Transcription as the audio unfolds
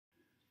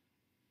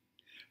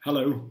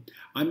Hello.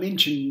 I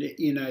mentioned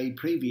in a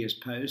previous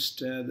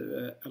post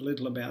a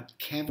little about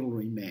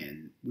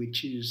Cavalaryman,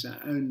 which is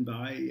owned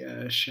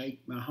by Sheikh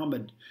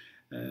Mohammed.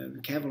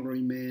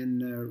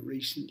 Cavalaryman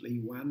recently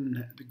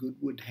won the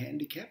Goodwood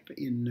Handicap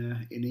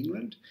in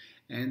England,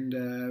 and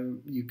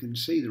you can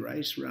see the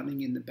race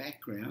running in the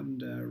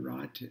background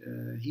right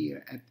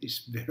here at this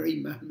very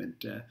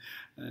moment.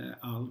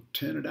 I'll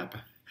turn it up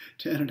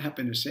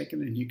in a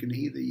second and you can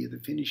hear the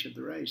finish of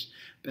the race.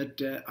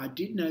 But I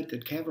did note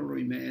that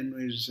Cavalaryman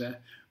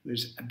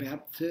was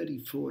about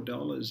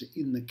 $34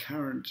 in the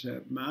current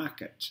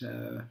market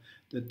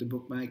that the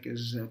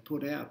bookmakers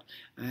put out.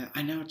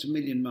 I know it's a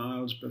million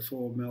miles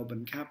before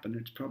Melbourne Cup, and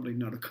it's probably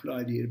not a good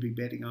idea to be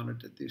betting on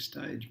it at this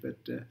stage, but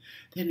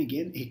then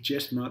again, it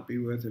just might be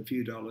worth a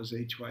few dollars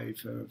each way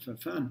for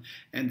fun.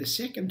 And the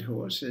second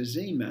horse,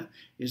 Azima,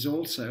 is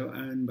also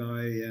owned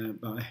by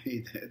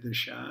the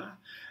Shah,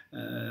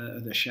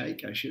 the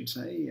Sheikh, I should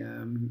say,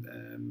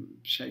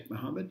 Sheikh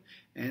Mohammed,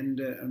 and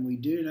we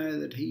do know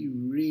that he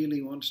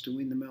really wants to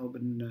win the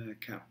Melbourne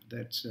Cup.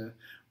 That's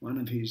one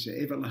of his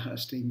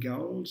everlasting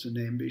goals and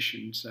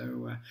ambitions.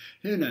 So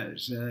who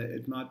knows?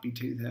 It might be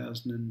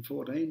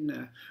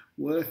 2014.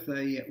 Worth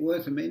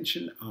a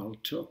mention. I'll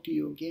talk to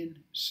you again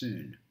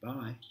soon.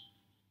 Bye.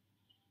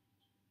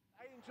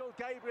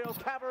 Gabriel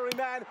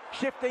Cavalaryman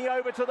shifting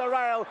over to the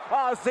rail.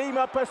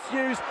 Azima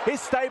pursues his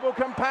stable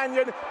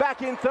companion.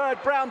 Back in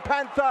third, Brown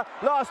Panther.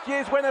 Last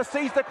year's winner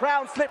sees the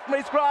crown slip from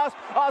his grasp.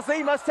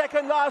 Azima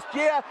second last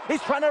year.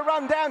 He's trying to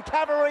run down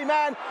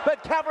Cavalaryman,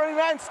 but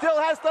Cavalaryman still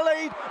has the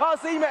lead.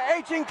 Azima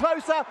edging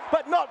closer,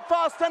 but not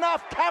fast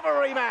enough.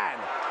 Cavalaryman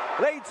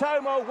leads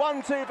home a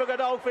 1-2 for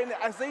Godolphin.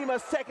 Azima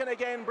second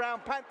again. Brown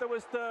Panther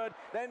was third.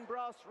 Then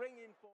Brass Ring in fourth.